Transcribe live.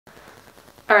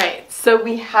Alright, so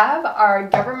we have our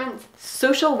government's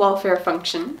social welfare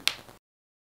function.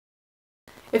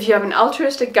 If you have an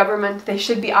altruistic government, they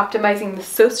should be optimizing the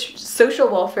social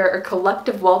welfare or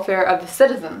collective welfare of the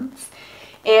citizens.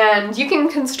 And you can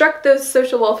construct those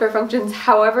social welfare functions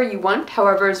however you want,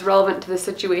 however is relevant to the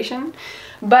situation.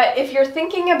 But if you're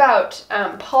thinking about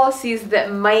policies that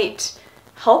might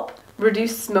help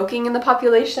reduce smoking in the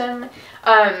population,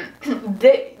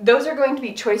 those are going to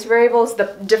be choice variables,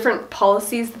 the different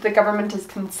policies that the government is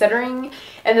considering,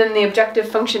 and then the objective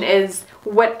function is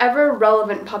whatever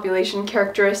relevant population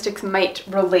characteristics might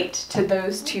relate to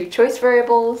those two choice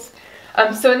variables.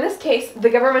 So in this case, the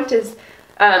government is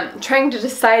trying to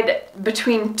decide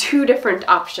between two different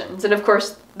options, and of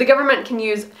course the government can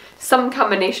use some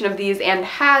combination of these and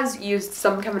has used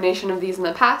some combination of these in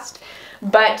the past,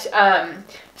 but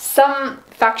some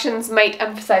factions might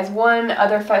emphasize one,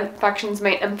 other factions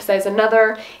might emphasize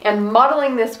another, and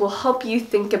modeling this will help you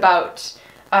think about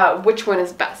which one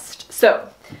is best. So,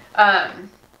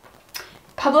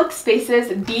 public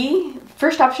spaces, B,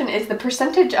 first option is the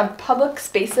percentage of public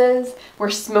spaces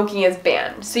where smoking is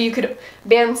banned. So you could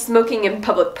ban smoking in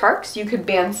public parks, you could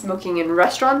ban smoking in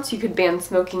restaurants, you could ban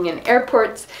smoking in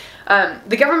airports.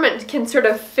 The government can sort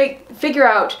of figure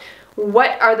out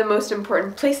what are the most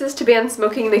important places to ban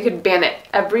smoking. They could ban it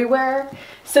everywhere.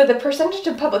 So the percentage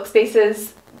of public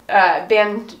spaces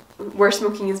banned where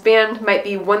smoking is banned might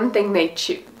be one thing they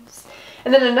choose.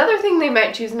 And then another thing they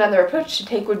might choose, another approach to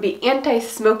take, would be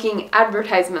anti-smoking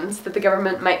advertisements that the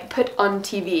government might put on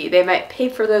TV. They might pay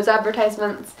for those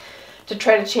advertisements to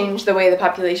try to change the way the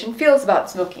population feels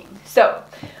about smoking. So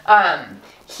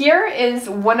here is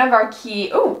one of our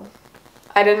key, oh,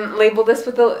 I didn't label this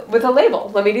with a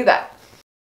label. Let me do that.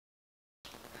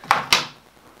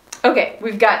 Okay,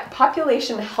 we've got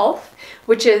population health,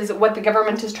 which is what the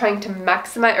government is trying to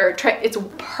maximize, or it's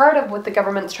part of what the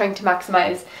government's trying to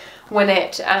maximize when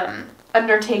it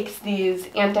undertakes these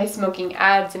anti-smoking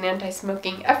ads and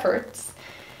anti-smoking efforts.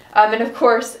 And of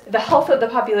course, the health of the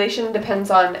population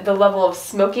depends on the level of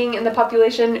smoking in the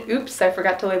population. Oops, I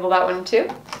forgot to label that one too.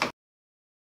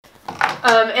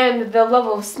 And the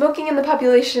level of smoking in the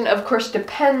population, of course,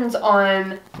 depends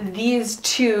on these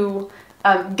two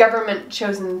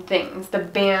government-chosen things, the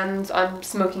bans on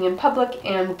smoking in public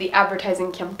and the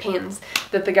advertising campaigns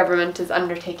that the government is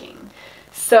undertaking.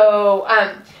 So,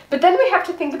 but then we have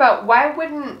to think about why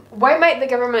might the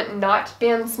government not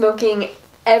ban smoking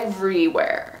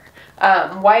everywhere?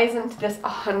 Why isn't this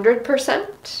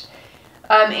 100%?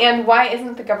 And why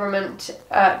isn't the government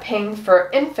paying for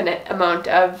infinite amount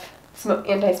of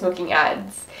anti-smoking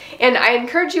ads? And I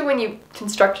encourage you, when you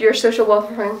construct your social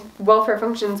welfare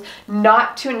functions,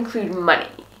 not to include money,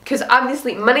 because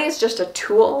obviously money is just a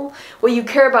tool. What you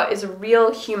care about is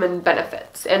real human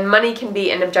benefits, and money can be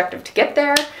an objective to get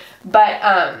there, but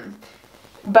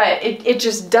it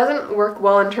just doesn't work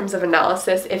well in terms of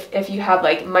analysis if you have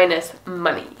like minus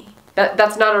money.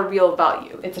 That's not a real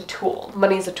value. It's a tool.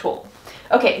 Money is a tool.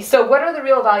 Okay, so what are the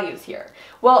real values here?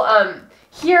 Well,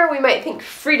 here we might think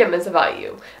freedom is a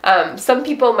value. Some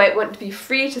people might want to be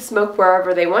free to smoke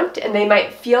wherever they want, and they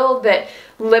might feel that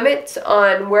limits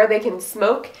on where they can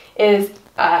smoke is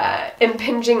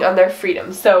impinging on their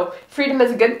freedom. So freedom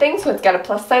is a good thing, so it's got a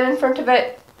plus sign in front of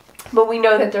it, but we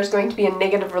know that there's going to be a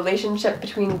negative relationship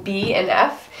between B and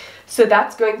F, so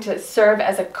that's going to serve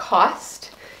as a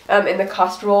cost in the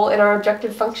cost role in our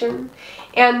objective function.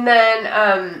 And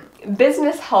then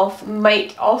business health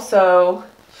might also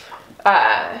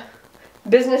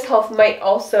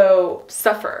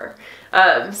suffer.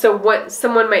 So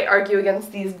someone might argue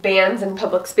against these bans in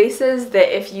public spaces,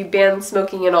 that if you ban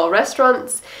smoking in all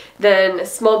restaurants, then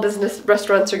small business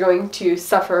restaurants are going to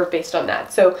suffer based on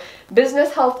that. So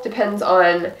business health depends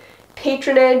on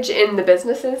patronage in the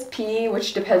businesses, P,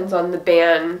 which depends on the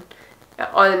ban,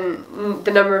 on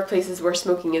the number of places where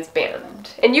smoking is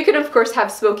banned. And you can of course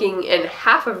have smoking in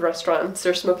half of restaurants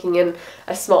or smoking in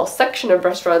a small section of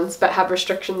restaurants, but have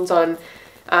restrictions on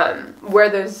where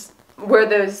those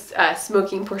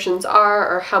smoking portions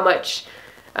are, or how much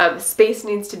space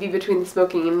needs to be between the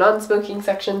smoking and non-smoking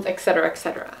sections, etc.,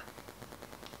 etc.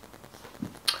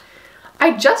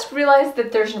 I just realized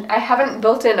that I haven't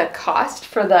built in a cost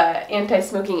for the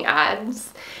anti-smoking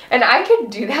ads, and I could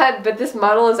do that, but this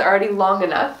model is already long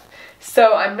enough,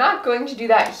 so I'm not going to do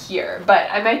that here, but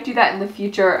I might do that in the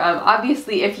future.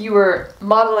 Obviously, if you were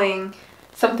modeling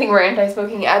something where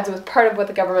anti-smoking ads was part of what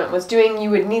the government was doing, you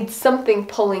would need something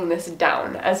pulling this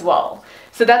down as well.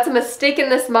 So that's a mistake in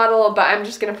this model, but I'm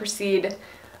just going to proceed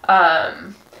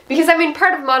Because, I mean,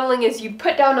 part of modeling is you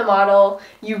put down a model,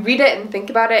 you read it and think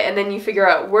about it, and then you figure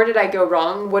out, where did I go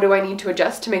wrong? What do I need to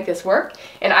adjust to make this work?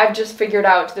 And I've just figured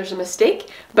out there's a mistake,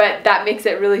 but that makes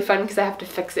it really fun because I have to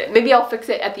fix it. Maybe I'll fix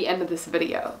it at the end of this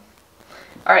video.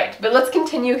 Alright, but let's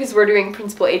continue because we're doing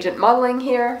principal-agent modeling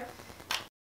here.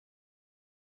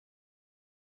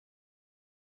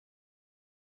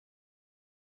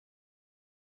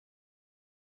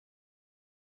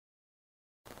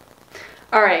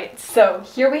 Alright, so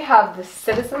here we have the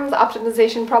citizens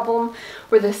optimization problem,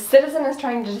 where the citizen is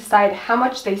trying to decide how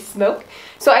much they smoke.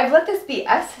 So I've let this be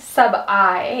S sub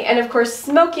I, and of course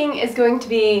smoking in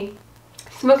the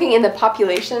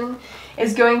population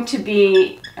is going to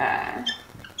be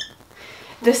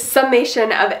the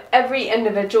summation of every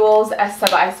individual's S sub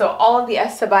I, so all of the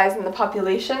S sub I's in the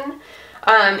population.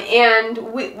 And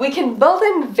we can build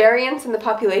in variance in the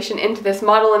population into this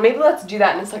model, and maybe let's do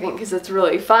that in a second because it's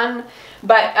really fun.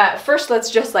 But first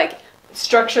let's just like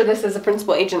structure this as a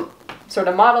principal agent sort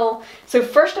of model. So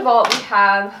first of all, we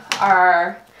have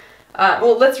our,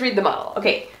 well, let's read the model.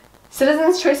 Okay,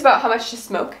 citizens' choice about how much to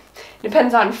smoke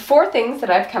depends on 4 things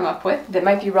that I've come up with that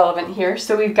might be relevant here.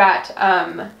 So we've got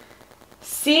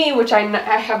C, which I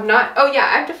have not, oh yeah,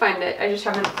 I've defined it, I just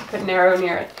haven't put an arrow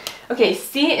near it. Okay,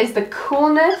 C is the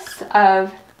coolness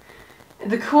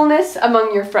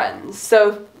among your friends.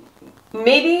 So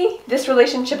maybe this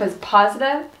relationship is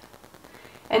positive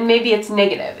and maybe it's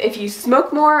negative. If you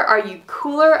smoke more, are you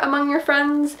cooler among your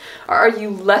friends or are you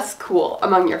less cool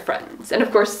among your friends? And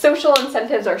of course, social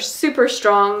incentives are super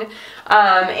strong,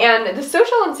 and the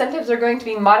social incentives are going to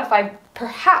be modified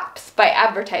perhaps by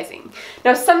advertising.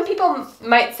 Now, some people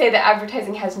might say that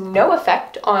advertising has no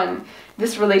effect on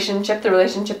this relationship, the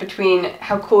relationship between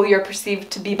how cool you're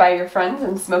perceived to be by your friends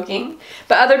and smoking.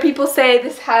 But other people say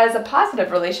this has a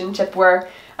positive relationship where,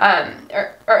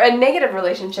 or a negative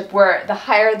relationship where the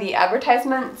higher the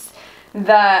advertisements,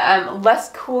 the less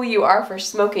cool you are for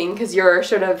smoking, because you're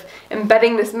sort of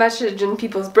embedding this message in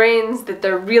people's brains that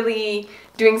they're really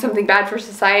doing something bad for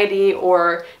society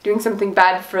or doing something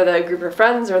bad for the group of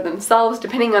friends or themselves,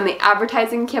 depending on the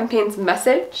advertising campaign's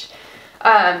message.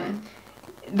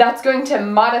 That's going to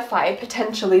modify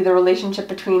potentially the relationship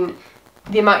between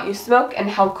the amount you smoke and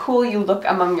how cool you look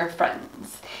among your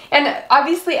friends. And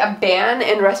obviously a ban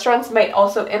in restaurants might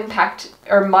also impact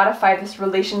or modify this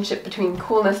relationship between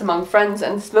coolness among friends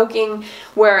and smoking,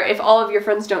 where if all of your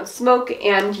friends don't smoke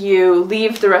and you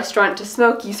leave the restaurant to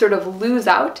smoke, you sort of lose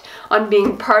out on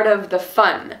being part of the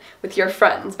fun with your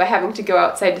friends by having to go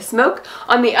outside to smoke.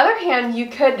 On the other hand, you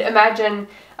could imagine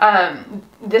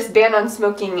this ban on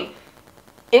smoking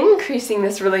increasing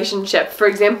this relationship. For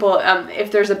example,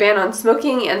 if there's a ban on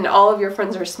smoking and all of your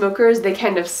friends are smokers, they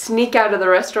kind of sneak out of the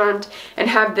restaurant and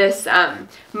have this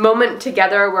moment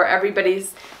together where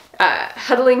everybody's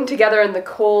huddling together in the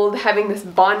cold, having this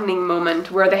bonding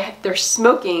moment where they're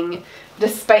smoking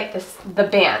despite the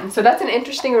ban. So that's an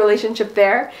interesting relationship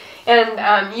there.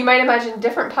 And you might imagine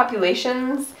different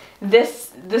populations,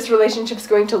 this relationship is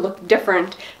going to look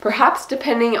different, perhaps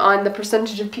depending on the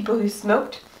percentage of people who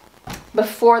smoked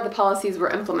before the policies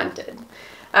were implemented.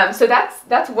 So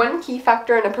that's one key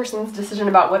factor in a person's decision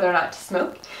about whether or not to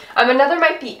smoke. Another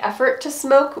might be effort to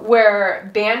smoke,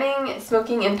 where banning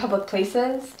smoking in public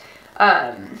places,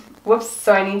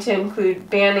 so I need to include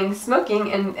banning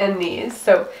smoking in these.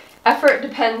 So effort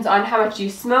depends on how much you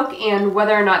smoke and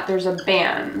whether or not there's a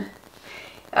ban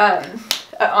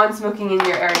on smoking in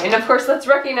your area. And of course, let's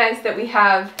recognize that we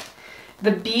have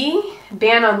the B,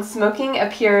 ban on smoking,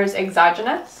 appears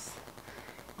exogenous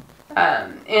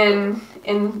in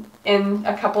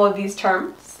a couple of these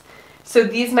terms. So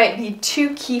these might be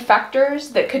 2 key factors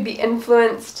that could be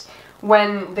influenced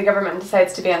when the government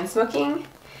decides to ban smoking.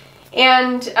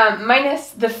 And minus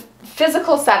the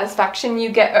physical satisfaction you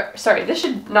get, sorry, this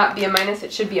should not be a minus,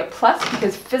 it should be a plus,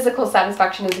 because physical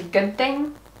satisfaction is a good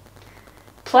thing.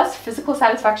 Plus physical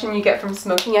satisfaction you get from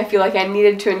smoking. I feel like I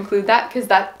needed to include that because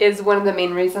that is one of the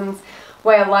main reasons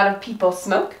why a lot of people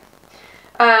smoke.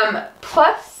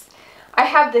 Plus, I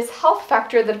have this health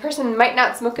factor that a person might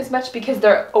not smoke as much because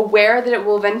they're aware that it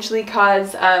will eventually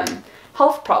cause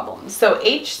health problems. So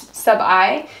H sub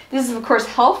I, this is of course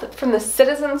health from the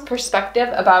citizen's perspective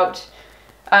about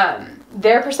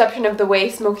their perception of the way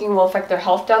smoking will affect their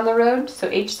health down the road, so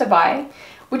H sub I,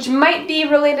 which might be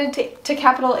related to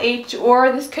capital H,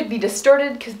 or this could be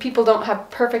distorted because people don't have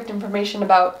perfect information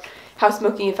about how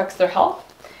smoking affects their health.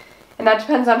 and that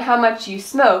depends on how much you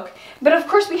smoke. But of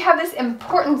course we have this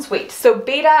importance weight. So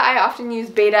beta, I often use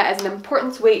beta as an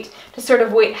importance weight to sort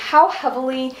of weight how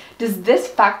heavily does this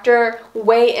factor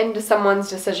weigh into someone's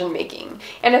decision making.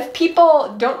 And if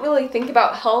people don't really think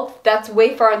about health, that's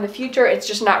way far in the future, it's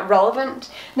just not relevant,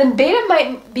 then beta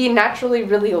might be naturally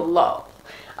really low.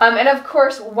 And of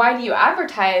course, why do you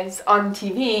advertise on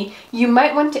TV? You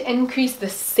might want to increase the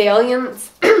salience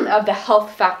of the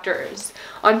health factors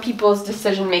on people's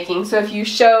decision making. So if you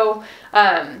show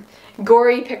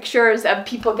gory pictures of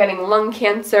people getting lung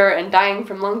cancer and dying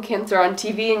from lung cancer on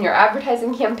TV in your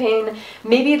advertising campaign,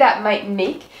 maybe that might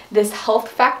make this health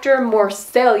factor more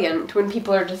salient when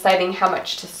people are deciding how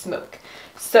much to smoke.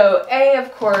 So A,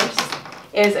 of course,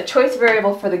 is a choice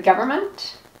variable for the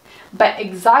government, but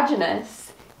exogenous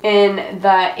in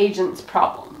the agent's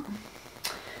problem,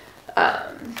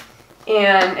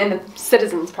 and in the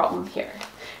citizen's problem here.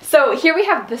 So here we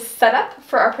have the setup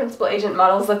for our principal-agent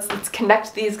models. Let's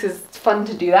connect these because it's fun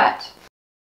to do that.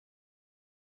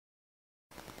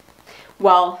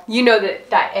 Well, you know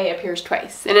that A appears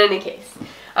twice in any case.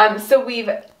 So we've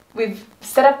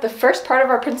set up the first part of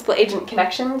our principal-agent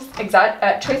connections.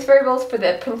 Choice variables for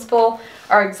the principal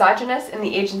are exogenous in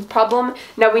the agent's problem.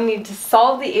 Now we need to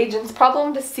solve the agent's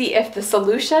problem to see if the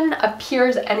solution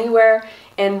appears anywhere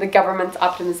in the government's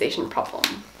optimization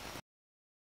problem.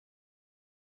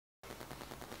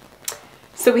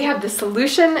 So we have the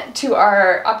solution to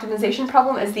our optimization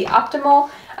problem is the optimal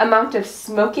amount of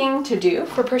smoking to do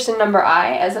for person number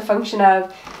I as a function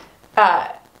of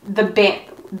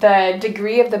the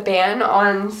degree of the ban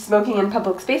on smoking in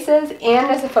public spaces, and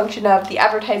as a function of the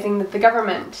advertising that the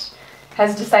government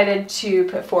has decided to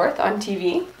put forth on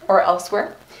TV or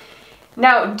elsewhere.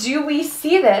 Now, do we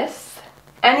see this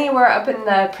anywhere up in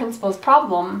the principal's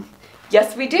problem?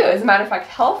 Yes, we do. As a matter of fact,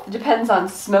 health depends on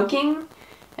smoking,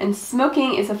 and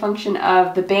smoking is a function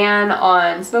of the ban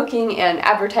on smoking and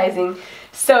advertising.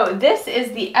 So this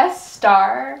is the S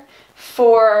star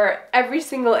for every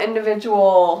single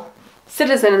individual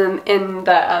citizen in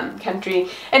the country,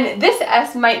 and this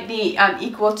S might be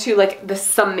equal to like the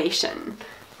summation.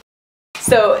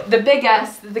 So the big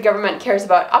S that the government cares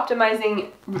about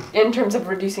optimizing in terms of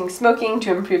reducing smoking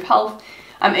to improve health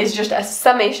is just a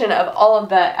summation of all of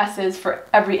the S's for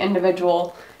every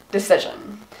individual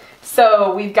decision.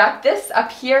 So we've got this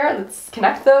up here. Let's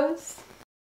connect those.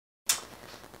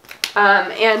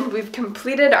 And we've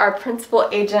completed our principal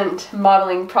agent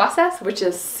modeling process, which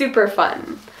is super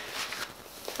fun.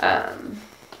 And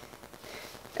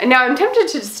now I'm tempted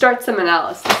to start some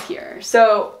analysis here.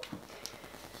 So,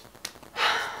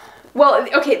 well,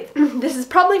 okay, this is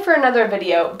probably for another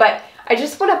video, but I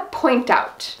just want to point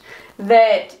out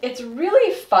that it's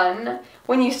really fun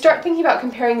when you start thinking about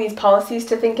comparing these policies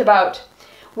to think about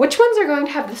which ones are going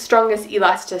to have the strongest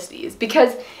elasticities.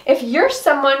 Because if you're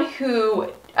someone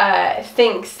who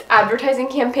thinks advertising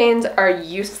campaigns are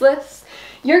useless,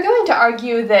 you're going to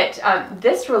argue that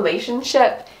this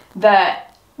relationship, the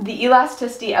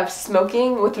elasticity of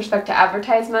smoking with respect to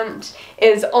advertisement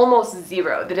is almost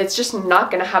zero, that it's just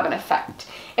not going to have an effect.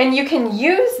 And you can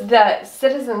use the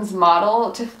citizen's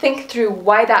model to think through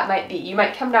why that might be. You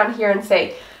might come down here and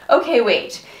say, okay,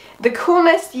 wait, the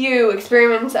coolness you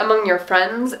experience among your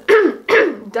friends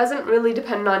doesn't really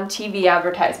depend on TV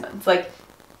advertisements. Like,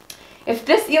 if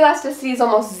this elasticity is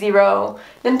almost zero,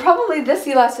 then probably this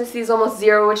elasticity is almost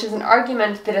zero, which is an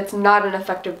argument that it's not an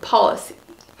effective policy.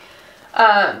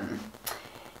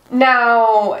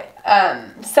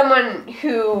 Someone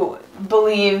who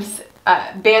believes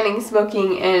banning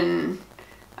smoking in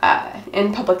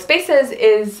public spaces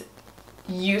is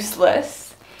useless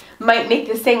might make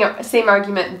the same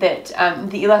argument that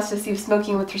the elasticity of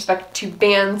smoking with respect to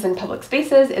bans in public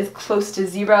spaces is close to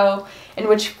zero, in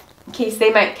which case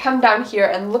they might come down here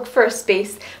and look for a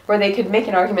space where they could make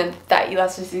an argument that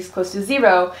elasticity is close to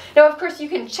zero. Now, of course, you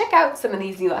can check out some of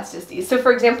these elasticities. So,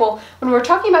 for example, when we're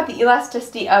talking about the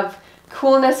elasticity of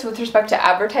coolness with respect to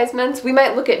advertisements, we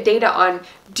might look at data on,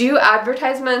 do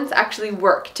advertisements actually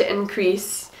work to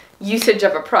increase usage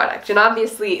of a product? And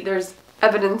obviously, there's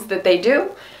evidence that they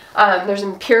do. There's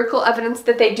empirical evidence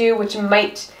that they do, which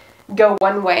might go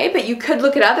one way, but you could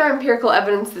look at other empirical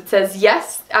evidence that says,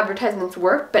 yes, advertisements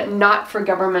work, but not for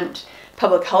government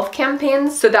public health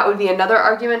campaigns. So that would be another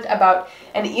argument about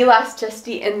an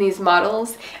elasticity in these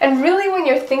models. And really, when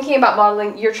you're thinking about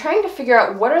modeling, you're trying to figure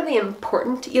out what are the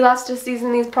important elasticities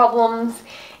in these problems,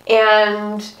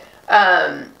 and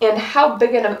how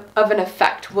big of an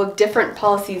effect will different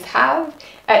policies have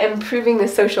at improving the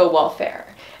social welfare.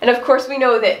 And of course we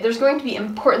know that there's going to be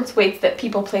importance weights that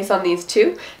people place on these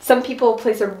too. Some people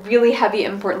place a really heavy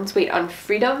importance weight on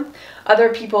freedom. Other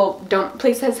people don't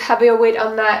place as heavy a weight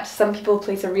on that. Some people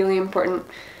place a really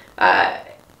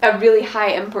high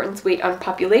importance weight on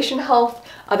population health.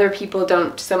 Other people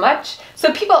don't so much.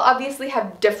 So people obviously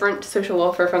have different social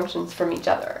welfare functions from each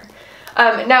other.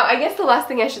 Now, I guess the last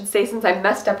thing I should say, since I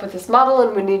messed up with this model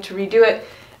and we need to redo it,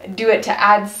 do it to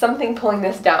add something pulling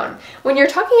this down. When you're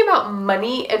talking about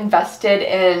money invested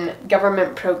in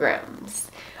government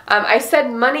programs, I said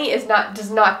money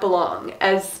does not belong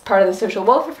as part of the social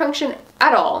welfare function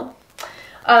at all.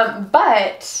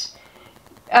 But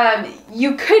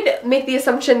you could make the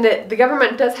assumption that the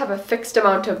government does have a fixed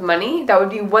amount of money. That would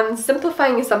be one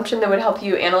simplifying assumption that would help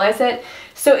you analyze it.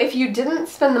 So if you didn't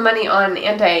spend the money on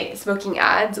anti-smoking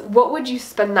ads, what would you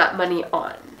spend that money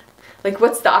on? Like,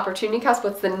 what's the opportunity cost?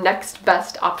 What's the next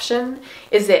best option?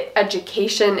 Is it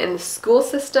education in the school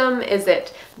system? Is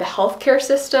it the healthcare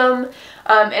system?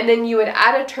 And then you would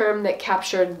add a term that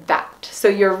captured that. So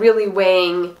you're really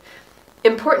weighing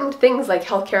important things like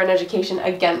healthcare and education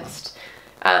against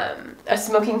a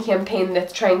smoking campaign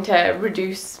that's trying to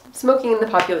reduce smoking in the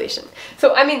population.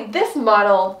 So, I mean, this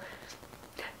model,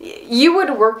 you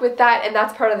would work with that, and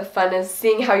that's part of the fun, is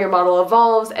seeing how your model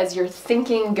evolves as your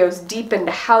thinking goes deep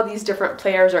into how these different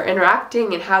players are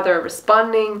interacting and how they're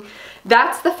responding.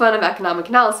 That's the fun of economic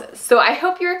analysis. So I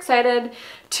hope you're excited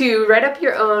to write up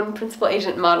your own principal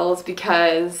agent models,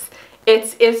 because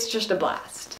it's just a blast.